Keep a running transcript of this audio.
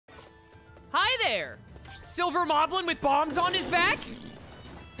there! Silver Moblin with bombs on his back?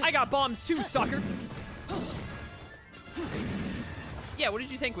 I got bombs too, sucker. Yeah, what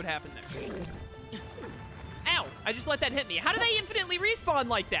did you think would happen there? Ow, I just let that hit me. How do they infinitely respawn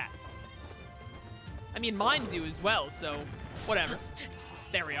like that? I mean, mine do as well, so whatever.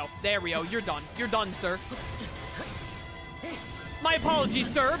 There we go. There we go. You're done. You're done, sir. My apologies,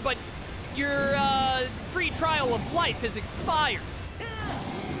 sir, but your free trial of life has expired.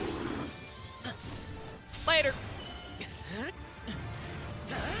 Later.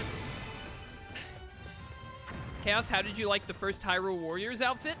 Chaos, how did you like the first Hyrule Warriors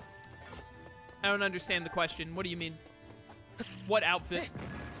outfit? I don't understand the question. What do you mean? What outfit?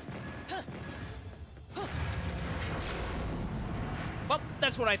 Well,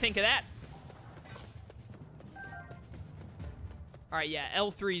 that's what I think of that. Alright, yeah,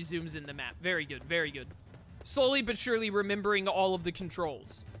 L3 zooms in the map. Very good, very good. Slowly but surely remembering all of the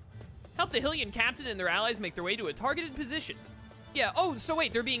controls. Help the Hylian captain and their allies make their way to a targeted position. Yeah, oh, so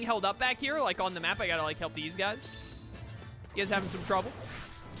wait, they're being held up back here? Like, on the map, I gotta, like, help these guys? You guys having some trouble?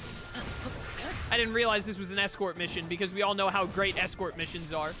 I didn't realize this was an escort mission, because we all know how great escort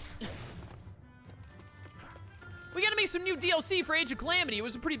missions are. We gotta make some new DLC for Age of Calamity. It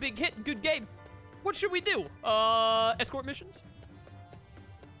was a pretty big hit, good game. What should we do? Escort missions?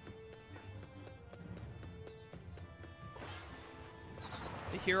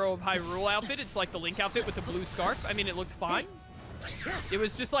 The Hero of Hyrule outfit, it's like the Link outfit with the blue scarf. I mean, it looked fine. It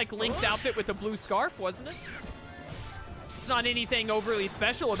was just like Link's outfit with the blue scarf, wasn't it? It's not anything overly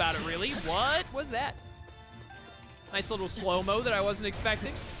special about it, really. What was that? Nice little slow-mo that I wasn't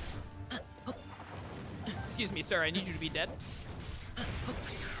expecting. Excuse me, sir, I need you to be dead.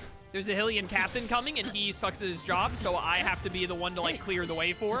 There's a Hylian captain coming, and he sucks at his job, so I have to be the one to, like, clear the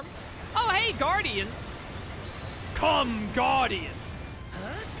way for him. Oh, hey, Guardians! Come, Guardian!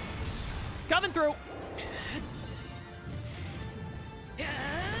 Coming through!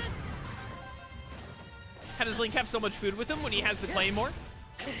 How does Link have so much food with him when he has the Claymore?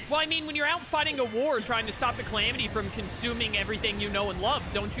 Well, I mean, when you're out fighting a war trying to stop the Calamity from consuming everything you know and love,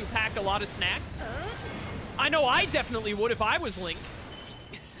 don't you pack a lot of snacks? I know I definitely would if I was Link.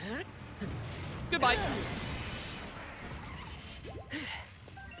 Goodbye.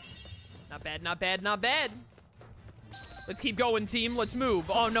 Not bad, not bad, not bad. Let's keep going, team. Let's move.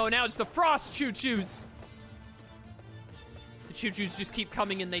 Oh, no, now it's the Frost Choo-Choos. The Choo-Choos just keep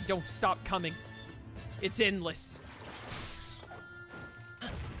coming and they don't stop coming. It's endless.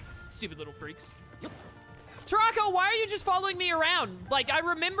 Stupid little freaks. Tarako, why are you just following me around? Like, I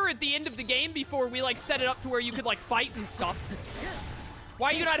remember at the end of the game before we, like, set it up to where you could, like, fight and stuff.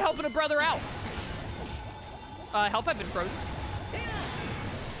 Why are you not helping a brother out? Help, I've been frozen.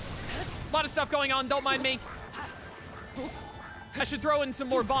 A lot of stuff going on, don't mind me. I should throw in some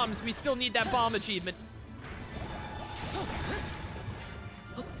more bombs. We still need that bomb achievement.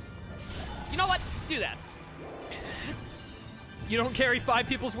 You know what? Do that. You don't carry 5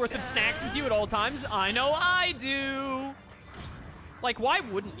 people's worth of snacks with you at all times? I know I do. Like, why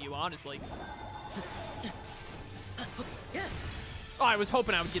wouldn't you, honestly? Oh, I was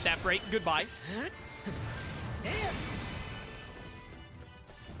hoping I would get that break. Goodbye.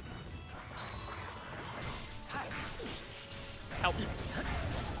 Help.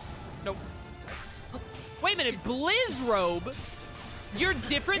 Nope. Wait a minute, Blizzrobe? You're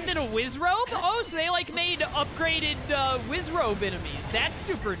different than a Wizrobe? Oh, so they, like, made upgraded Wizrobe enemies. That's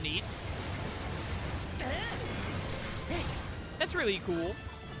super neat. That's really cool.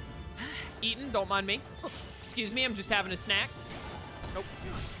 Eaton, don't mind me. Excuse me, I'm just having a snack. Nope.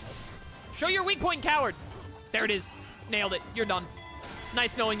 Show your weak point, coward. There it is. Nailed it. You're done.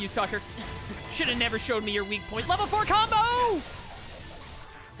 Nice knowing you, sucker. Should have never showed me your weak point. Level 4 combo!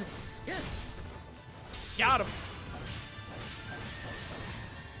 Got him.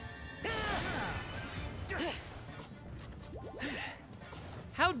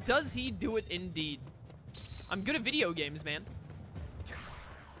 How does he do it indeed? I'm good at video games, man.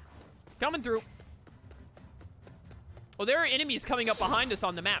 Coming through. Oh, there are enemies coming up behind us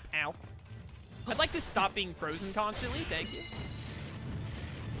on the map. Ow. I'd like to stop being frozen constantly. Thank you.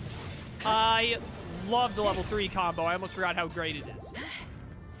 I love the level 3 combo. I almost forgot how great it is.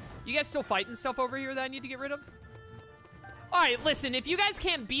 You guys still fighting stuff over here that I need to get rid of? All right, listen. If you guys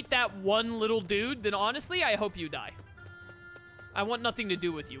can't beat that one little dude, then honestly, I hope you die. I want nothing to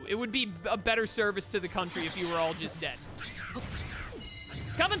do with you. It would be a better service to the country if you were all just dead.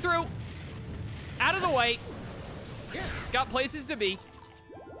 Coming through. Out of the way. Got places to be.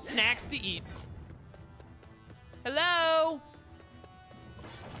 Snacks to eat. Hello?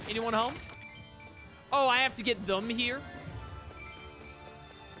 Anyone home? Oh, I have to get them here?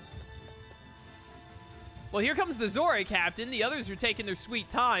 Well, here comes the Zora captain. The others are taking their sweet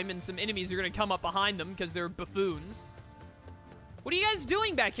time, and some enemies are going to come up behind them because they're buffoons. What are you guys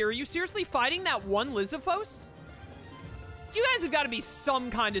doing back here? Are you seriously fighting that one Lizafos? You guys have got to be some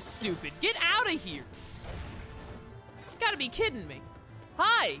kind of stupid. Get out of here. You got to be kidding me.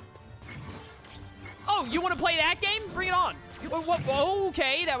 Hi. Oh, you want to play that game? Bring it on. What?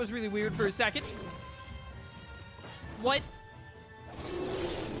 Okay, that was really weird for a second. What?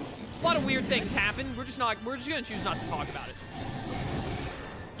 A lot of weird things happen. We're just gonna choose not to talk about it.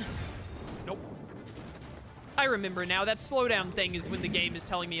 Nope. I remember now. That slowdown thing is when the game is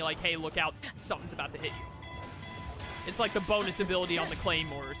telling me, like, hey, look out, something's about to hit you. It's like the bonus ability on the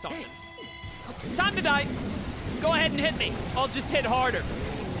Claymore or something. Time to die. Go ahead and hit me. I'll just hit harder.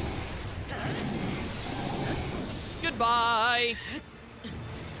 Goodbye.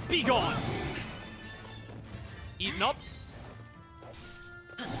 Be gone. Eating up.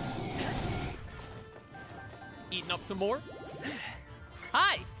 Eating up some more.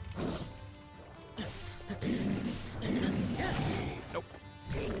 Hi. Nope.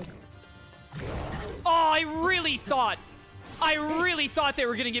 Oh, I really thought they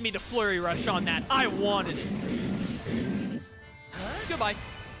were gonna give me the flurry rush on that. I wanted it. Goodbye.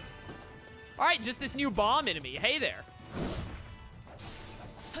 All right, just this new bomb enemy. Hey there.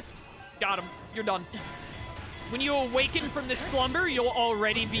 Got him. You're done. When you awaken from this slumber, you'll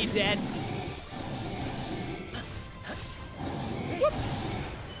already be dead. Whoop.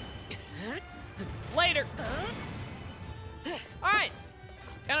 Later. All right.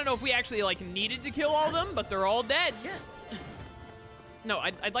 I don't know if we actually, like, needed to kill all of them, but they're all dead. No,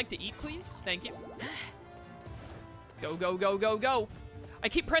 I'd like to eat, please. Thank you. Go, go, go, go, go. I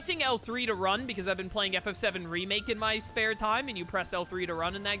keep pressing L3 to run because I've been playing FF7 Remake in my spare time, and you press L3 to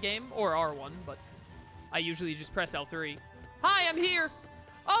run in that game, or R1, but I usually just press L3. Hi, I'm here.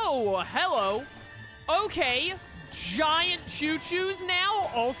 Oh, hello. Okay, giant choo-choos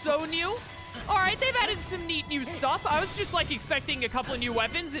now, also new. All right, they've added some neat new stuff. I was just, like, expecting a couple of new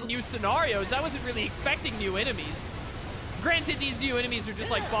weapons and new scenarios. I wasn't really expecting new enemies. Granted, these new enemies are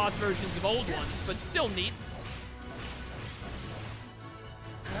just like boss versions of old ones, but still neat.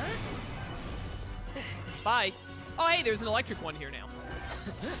 Bye. Oh, hey, there's an electric one here now.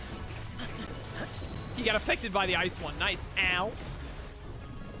 He got affected by the ice one. Nice. Ow.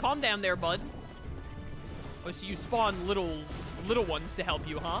 Calm down there, bud. Oh, so you spawn little ones to help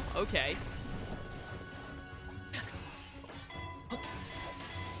you, huh? Okay.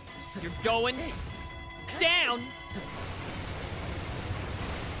 You're going down.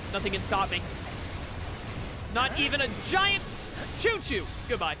 Nothing can stop me. Not even a giant choo-choo.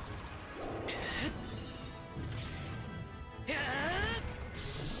 Goodbye.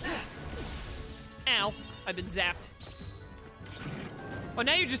 Ow. I've been zapped. Oh,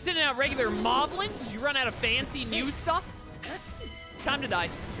 now you're just sending out regular moblins? Did you run out of fancy new stuff? Time to die.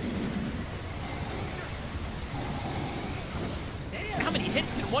 How many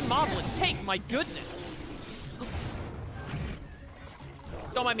hits can one moblin take? My goodness.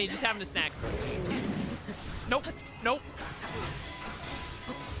 Don't mind me, just having a snack. Nope. Nope.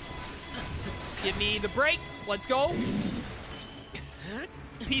 Give me the break. Let's go.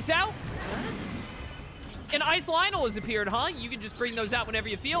 Peace out. An Ice Lionel has appeared, huh? You can just bring those out whenever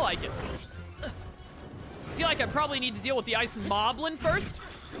you feel like it. I feel like I probably need to deal with the Ice Moblin first.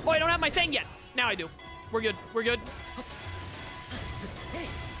 Oh, I don't have my thing yet. Now I do. We're good. We're good.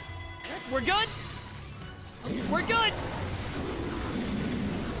 We're good. We're good.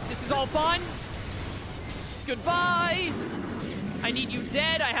 This is all fun. Goodbye. I need you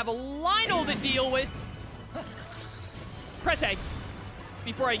dead. I have a Lionel to deal with. Press A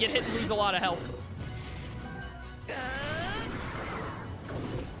before I get hit and lose a lot of health.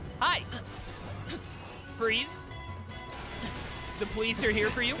 Hi. Freeze. The police are here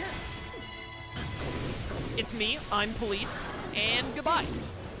for you. It's me. I'm police. And goodbye.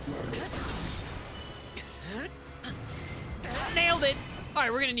 Nailed it. All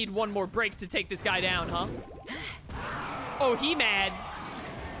right, we're gonna need one more break to take this guy down, huh? Oh, he mad.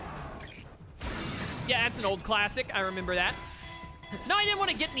 Yeah, that's an old classic. I remember that. No, I didn't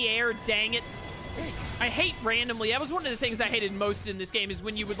want to get in the air. Dang it. I hate randomly. That was one of the things I hated most in this game is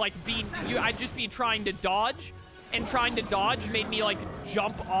when you would, like, I'd just be trying to dodge, and trying to dodge made me, like,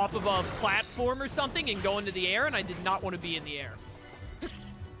 jump off of a platform or something and go into the air, and I did not want to be in the air.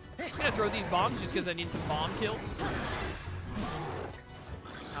 I'm gonna throw these bombs just because I need some bomb kills.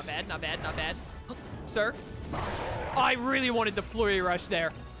 Not bad, not bad, not bad. Sir? Oh, I really wanted the flurry rush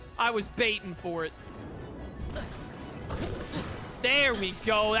there. I was baiting for it. There we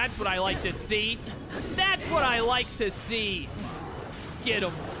go. That's what I like to see. That's what I like to see. Get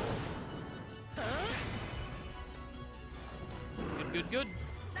him. Good, good.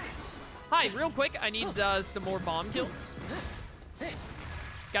 Hi, real quick, I need some more bomb kills.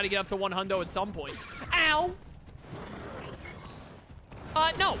 Gotta get up to 100 at some point. Ow!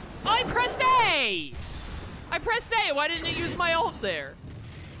 No. I pressed A! I pressed A! Why didn't it use my ult there?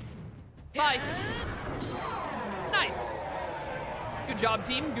 Bye. Nice. Good job,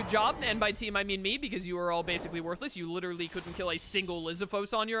 team. Good job. And by team, I mean me, because you were all basically worthless. You literally couldn't kill a single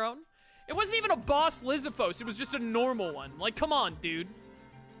Lizithos on your own. It wasn't even a boss Lizithos. It was just a normal one. Like, come on, dude.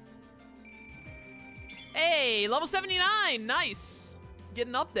 Hey, level 79. Nice.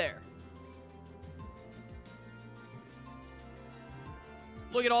 Getting up there.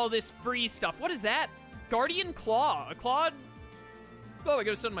 Look at all this free stuff. What is that? Guardian Claw. A clawed... Oh, I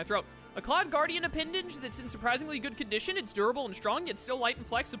got a stun in my throat. A clawed Guardian appendage that's in surprisingly good condition. It's durable and strong, yet still light and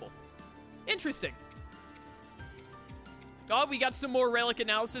flexible. Interesting. Oh, we got some more relic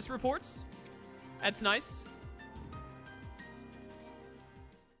analysis reports. That's nice.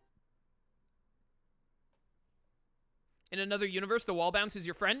 In another universe, the wall bounce is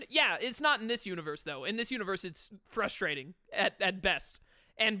your friend? Yeah, it's not in this universe, though. In this universe, it's frustrating at best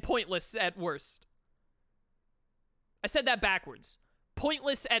and pointless at worst. I said that backwards.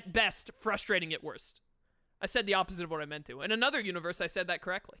 Pointless at best, frustrating at worst. I said the opposite of what I meant to. In another universe, I said that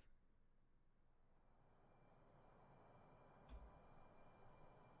correctly.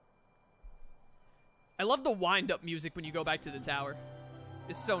 I love the wind-up music when you go back to the tower.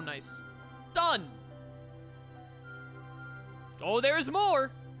 It's so nice. Done! Oh, there's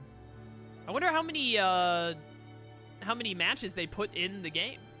more! I wonder how many matches they put in the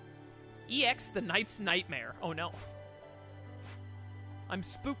game. EX the Knight's Nightmare. Oh no. I'm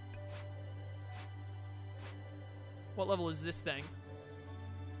spooked. What level is this thing?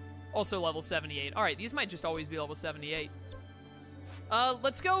 Also level 78. Alright, these might just always be level 78.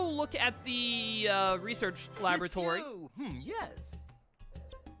 Let's go look at the research laboratory. Yes.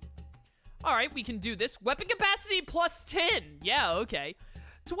 Alright, we can do this. Weapon capacity plus 10. Yeah, okay.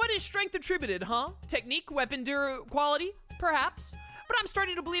 To what is strength attributed, huh? Technique, weapon quality? Perhaps. But I'm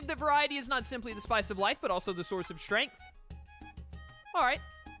starting to believe that variety is not simply the spice of life, but also the source of strength. Alright.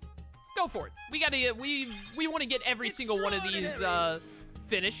 Go for it. We gotta get, we want to get every single one of these,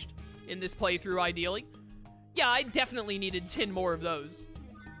 finished in this playthrough, ideally. Yeah, I definitely needed 10 more of those.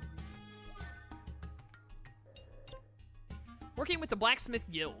 Working with the Blacksmith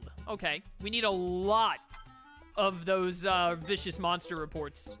Guild. Okay. We need a lot of those vicious monster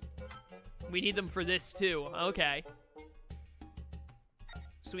reports. We need them for this too. Okay.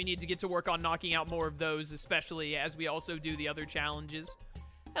 So we need to get to work on knocking out more of those, especially as we also do the other challenges.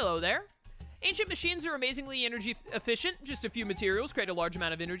 Hello there. Ancient machines are amazingly energy efficient. Just a few materials create a large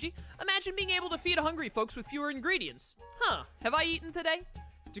amount of energy. Imagine being able to feed hungry folks with fewer ingredients. Huh. Have I eaten today?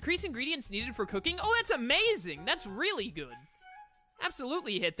 Decrease ingredients needed for cooking? Oh, that's amazing. That's really good.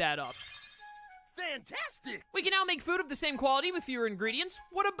 Absolutely hit that up. Fantastic! We can now make food of the same quality with fewer ingredients.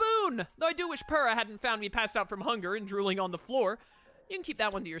 What a boon! Though I do wish Purah hadn't found me passed out from hunger and drooling on the floor. You can keep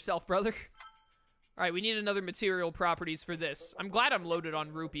that one to yourself, brother. Alright, we need another material properties for this. I'm glad I'm loaded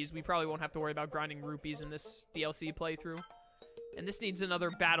on rupees. We probably won't have to worry about grinding rupees in this DLC playthrough. And this needs another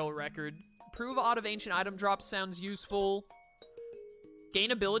battle record. Prove out of ancient item drops sounds useful.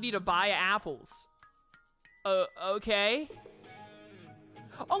 Gain ability to buy apples. Okay.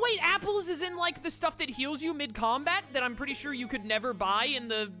 Oh wait, apples is in like the stuff that heals you mid-combat that I'm pretty sure you could never buy in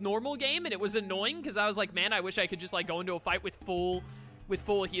the normal game, and it was annoying because I was like, man, I wish I could just like go into a fight with full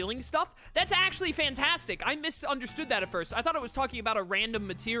healing stuff. That's actually fantastic. I misunderstood that at first. I thought it was talking about a random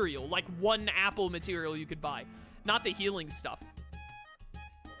material, like one apple material you could buy, not the healing stuff.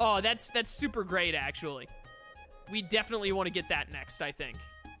 Oh, that's super great actually. We definitely want to get that next, I think.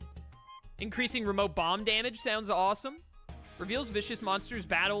 Increasing remote bomb damage sounds awesome. Reveals vicious monsters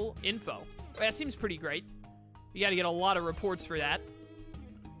battle info. That seems pretty great. You gotta get a lot of reports for that.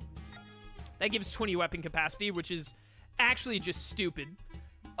 That gives 20 weapon capacity, which is actually just stupid.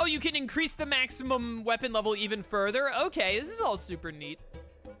 Oh, you can increase the maximum weapon level even further? Okay, this is all super neat.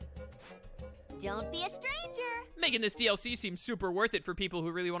 Don't be a stranger. Making this DLC seem super worth it for people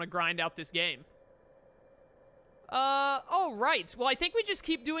who really want to grind out this game. Oh, right. Well, I think we just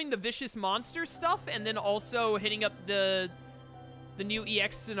keep doing the vicious monster stuff and then also hitting up the new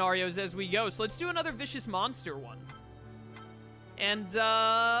EX scenarios as we go. So let's do another vicious monster one. And,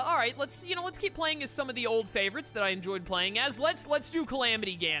 all right, let's keep playing as some of the old favorites that I enjoyed playing as. Let's do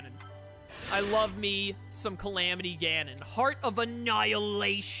Calamity Ganon. I love me some Calamity Ganon. Heart of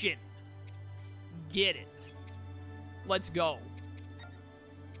Annihilation. Get it. Let's go.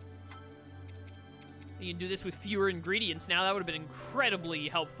 You can do this with fewer ingredients now. That would have been incredibly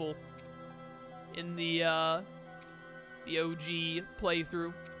helpful in the The OG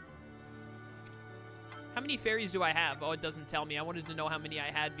playthrough. How many fairies do I have? Oh, it doesn't tell me. I wanted to know how many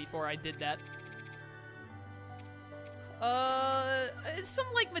I had before I did that. Some,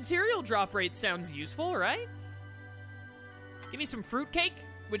 like, material drop rate sounds useful, right? Give me some fruitcake,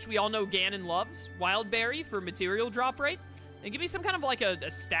 which we all know Ganon loves. Wildberry for material drop rate. And give me some kind of, like,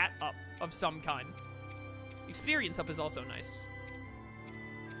 a stat up of some kind. Experience up is also nice.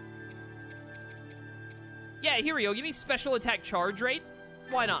 Yeah, here we go. Give me special attack charge rate.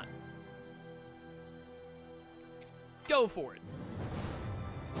 Why not? Go for it.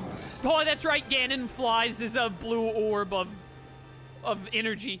 Oh, that's right. Ganon flies as a blue orb of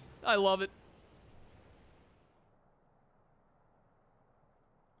energy. I love it.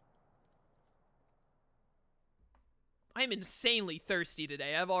 I am insanely thirsty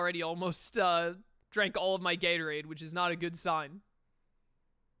today. I've already almost drank all of my Gatorade, which is not a good sign.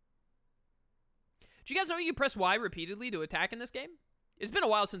 Do you guys know you can press Y repeatedly to attack in this game? It's been a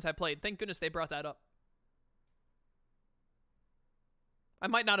while since I played. Thank goodness they brought that up. I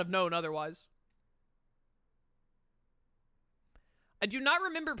might not have known otherwise. I do not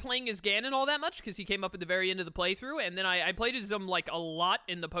remember playing as Ganon all that much because he came up at the very end of the playthrough, and then I played as him like a lot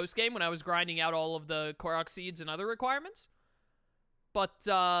in the post-game when I was grinding out all of the Korok seeds and other requirements. But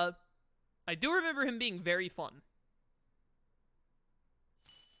I do remember him being very fun.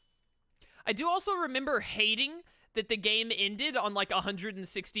 I do also remember hating that the game ended on like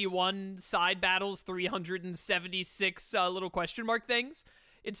 161 side battles, 376 little question mark things.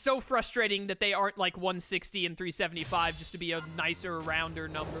 It's so frustrating that they aren't like 160 and 375 just to be a nicer, rounder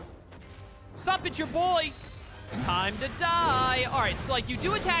number. Sup, it's your boy. Time to die. All right, so like you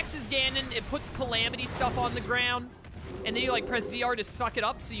do attacks as Ganon. It puts Calamity stuff on the ground. And then you like press ZR to suck it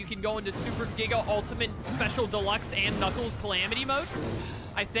up so you can go into Super Giga Ultimate Special Deluxe and Knuckles Calamity mode,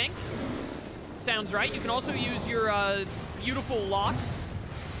 I think. Sounds right. You can also use your beautiful locks.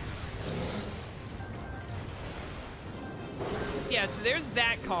 Yeah, so there's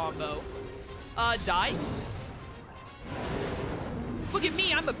that combo. Die. Look at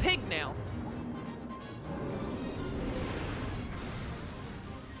me, I'm a pig now.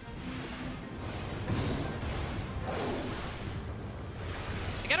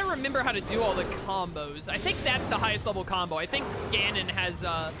 I gotta remember how to do all the combos. I think that's the highest level combo. I think Ganon has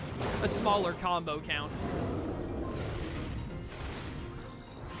a smaller combo count.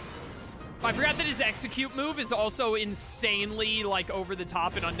 I forgot that his execute move is also insanely, like, over the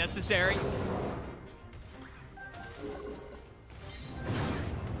top and unnecessary.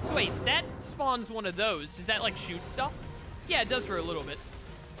 So wait, that spawns one of those. Does that, like, shoot stuff? Yeah, it does for a little bit.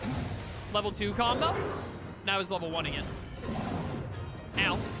 Level 2 combo? Now it's level 1 again.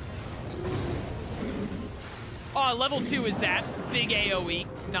 Ow. Oh, level 2 is that. Big AoE.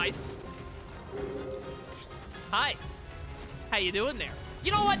 Nice. Hi. How you doing there?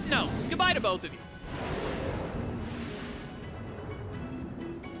 You know what? No. Goodbye to both of you.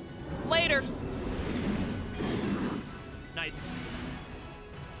 Later. Nice.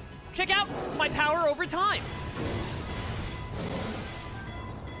 Check out my power over time.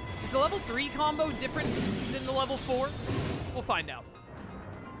 Is the level 3 combo different than the level 4? We'll find out.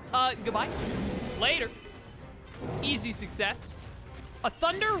 Goodbye. Later. Easy success. A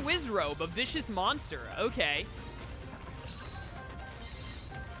Thunder Wizrobe, a vicious monster. Okay.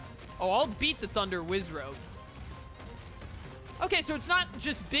 Oh, I'll beat the Thunder Wizrobe. Okay, so it's not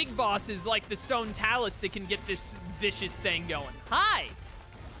just big bosses like the Stone Talus that can get this vicious thing going. Hi!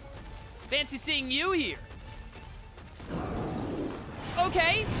 Fancy seeing you here.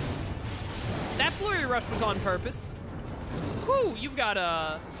 Okay. That Flurry Rush was on purpose. Whew, you got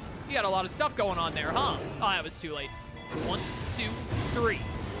a lot of stuff going on there, huh? Oh, that was too late. 1, 2, 3. All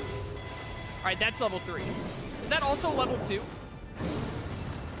right, that's level 3. Is that also level 2?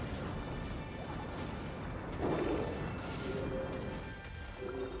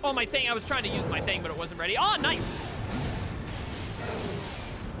 Oh, my thing. I was trying to use my thing, but it wasn't ready. Oh, nice.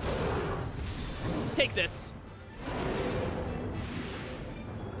 Take this.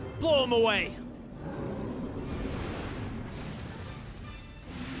 Blow him away.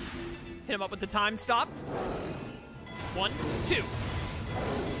 Hit him up with the time stop. 1, 2.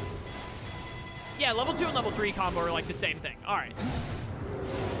 Yeah, level 2 and level 3 combo are like the same thing. All right.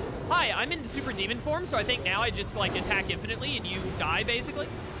 Hi, I'm in Super Demon form, so I think now I just like attack infinitely and you die, basically.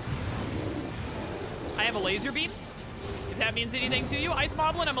 I have a laser beam, if that means anything to you. Ice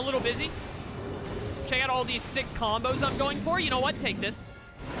Moblin, I'm a little busy. Check out all these sick combos I'm going for. You know what? Take this.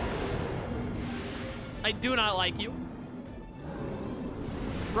 I do not like you.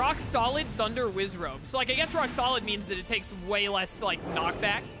 Rock Solid Thunder Wizrobe. So, like, I guess Rock Solid means that it takes way less, like,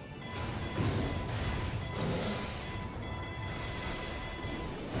 knockback.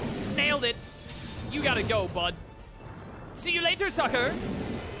 nailed it. You gotta go, bud. See you later, sucker.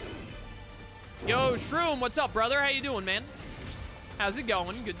 Yo, Shroom, what's up, brother? How you doing, man? How's it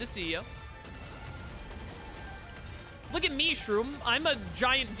going? Good to see you. Look at me, Shroom. I'm a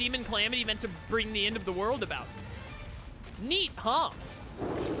giant demon calamity meant to bring the end of the world about. Neat, huh?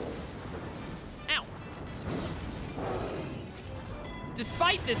 Ow.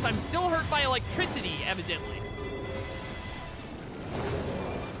 Despite this, I'm still hurt by electricity, evidently.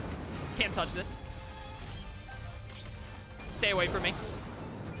 Can't touch this. Stay away from me.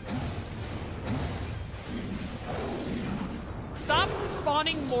 Stop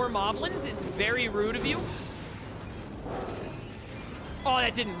spawning more moblins. It's very rude of you. Oh,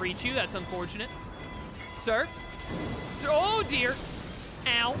 that didn't reach you. That's unfortunate. Sir? Oh, dear.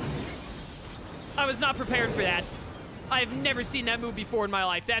 Ow. I was not prepared for that. I've never seen that move before in my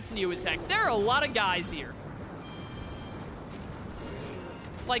life. That's new as heck. There are a lot of guys here.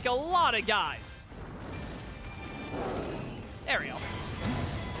 Like, a lot of guys. There we go.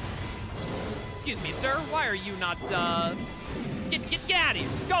 Excuse me, sir. Why are you not, Get out of here.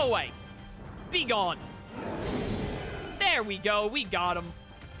 Go away. Be gone. There we go. We got him.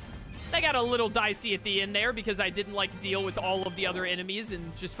 They got a little dicey at the end there because I didn't, like, deal with all of the other enemies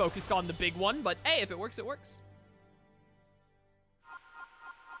and just focused on the big one. But, hey, if it works, it works.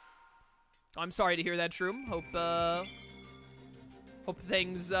 I'm sorry to hear that, Shroom. Hope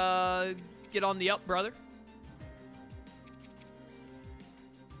things, get on the up, brother.